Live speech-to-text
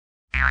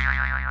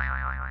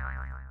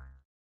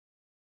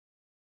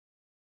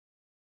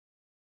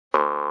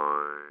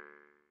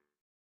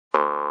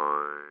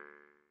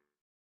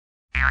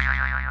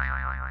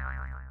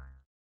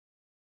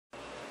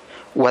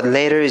What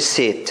letter is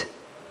it?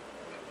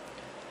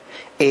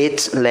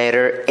 It's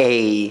letter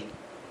A.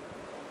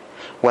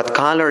 What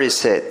color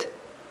is it?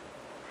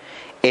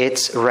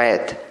 It's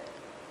red.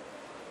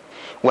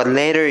 What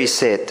letter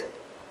is it?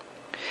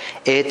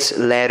 It's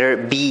letter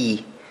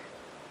B.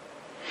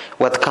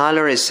 What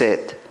color is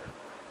it?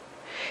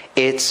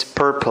 It's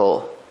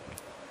purple.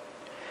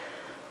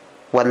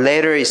 What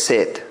letter is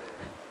it?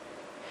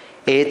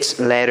 It's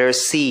letter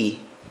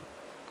C.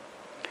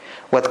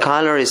 What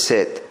color is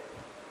it?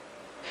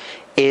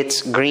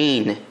 It's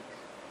green.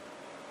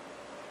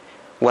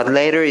 What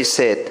letter is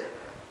it?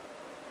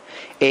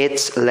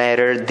 It's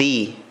letter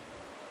D.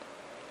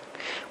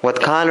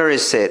 What color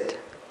is it?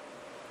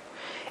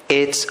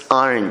 It's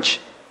orange.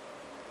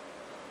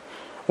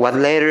 What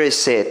letter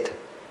is it?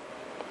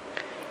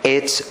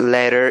 It's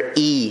letter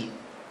E.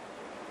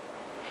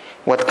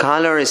 What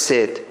color is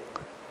it?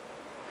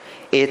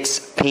 It's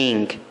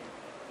pink.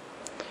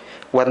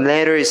 What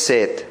letter is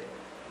it?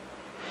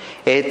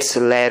 It's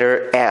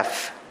letter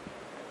F.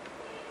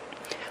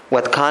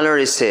 What color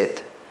is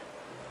it?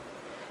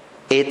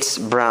 It's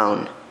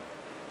brown.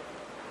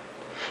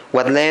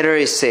 What letter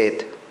is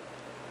it?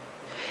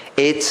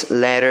 It's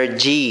letter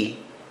G.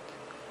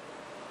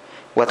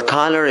 What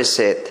color is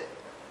it?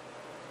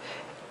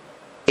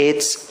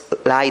 It's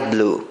light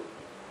blue.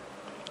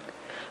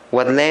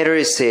 What letter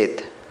is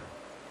it?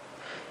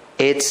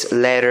 It's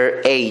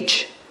letter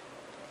H.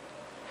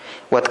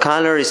 What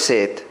color is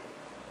it?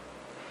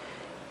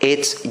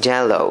 It's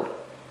yellow.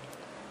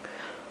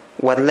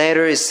 What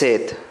letter is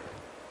it?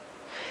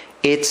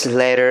 It's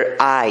letter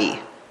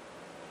I.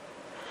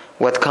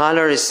 What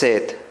color is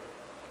it?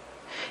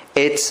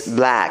 It's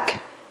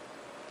black.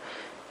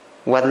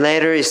 What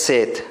letter is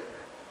it?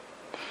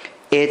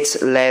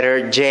 It's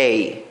letter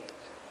J.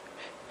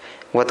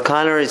 What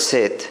color is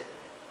it?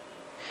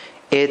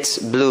 It's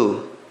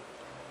blue.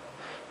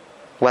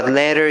 What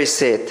letter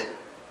is it?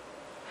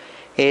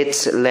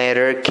 It's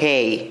letter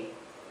K.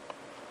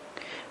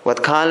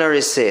 What color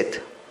is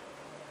it?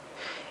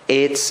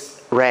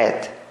 It's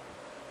red.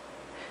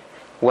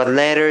 What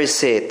letter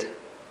is it?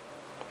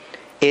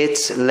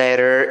 It's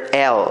letter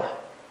L.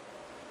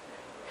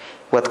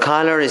 What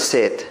color is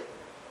it?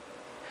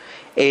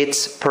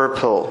 It's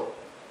purple.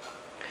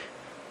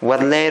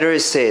 What letter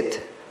is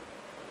it?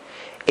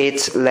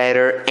 It's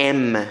letter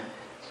M.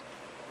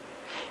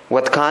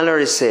 What color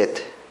is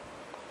it?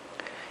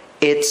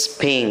 It's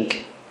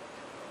pink.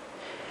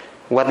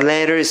 What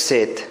letter is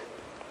it?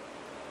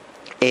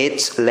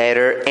 It's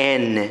letter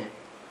N.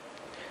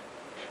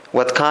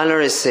 What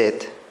color is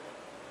it?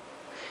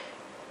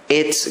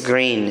 It's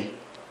green.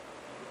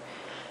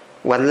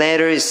 What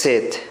letter is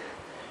it?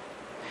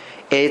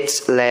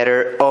 It's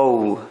letter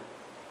O.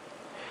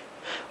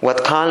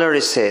 What color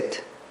is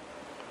it?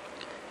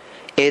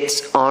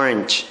 It's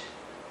orange.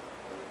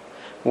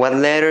 What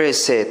letter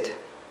is it?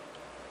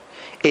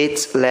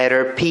 It's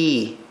letter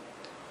P.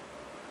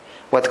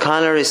 What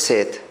color is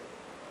it?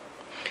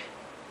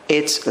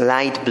 It's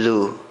light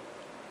blue.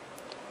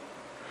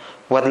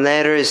 What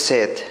letter is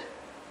it?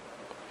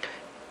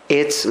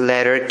 It's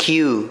letter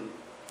Q.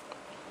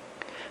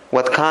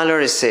 What color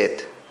is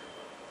it?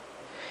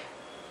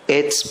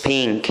 It's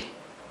pink.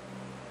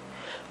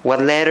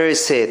 What letter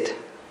is it?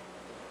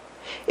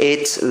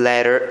 It's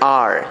letter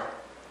R.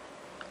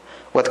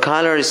 What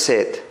color is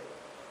it?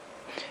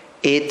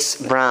 It's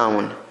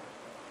brown.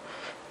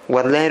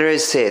 What letter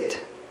is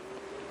it?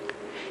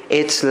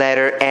 It's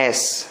letter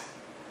S.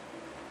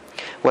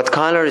 What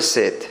color is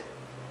it?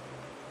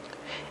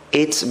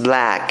 It's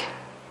black.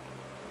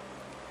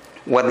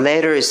 What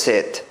letter is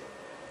it?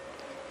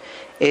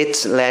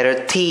 It's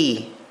letter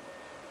T.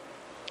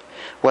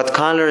 What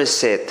color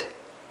is it?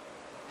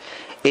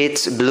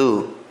 It's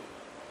blue.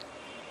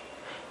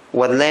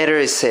 What letter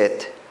is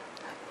it?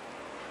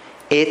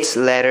 It's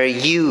letter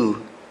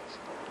U.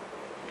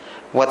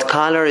 What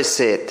color is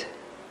it?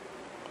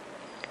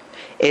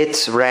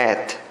 It's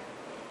red.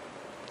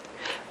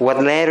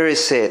 What letter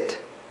is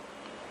it?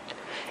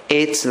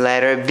 It's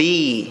letter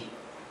B.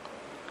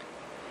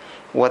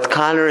 What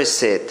color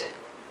is it?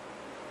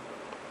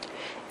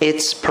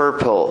 It's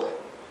purple.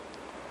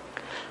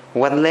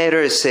 What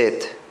letter is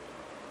it?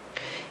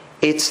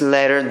 It's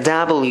letter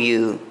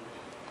W.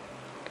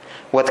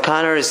 What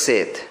color is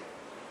it?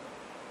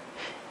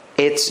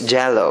 It's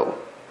yellow.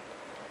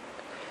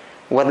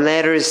 What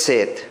letter is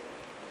it?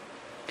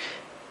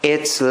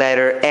 It's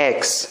letter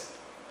X.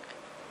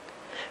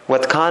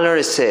 What color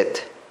is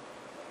it?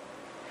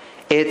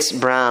 It's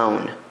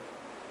brown.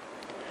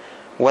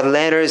 What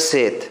letter is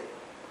it?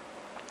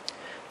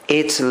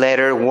 It's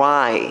letter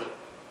Y.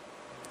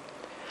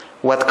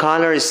 What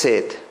color is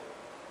it?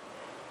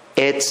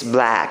 It's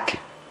black.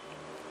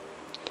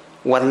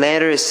 What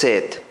letter is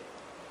it?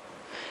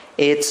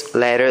 It's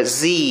letter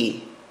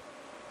Z.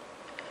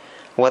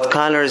 What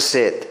color is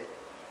it?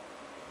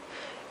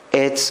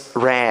 It's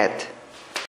red.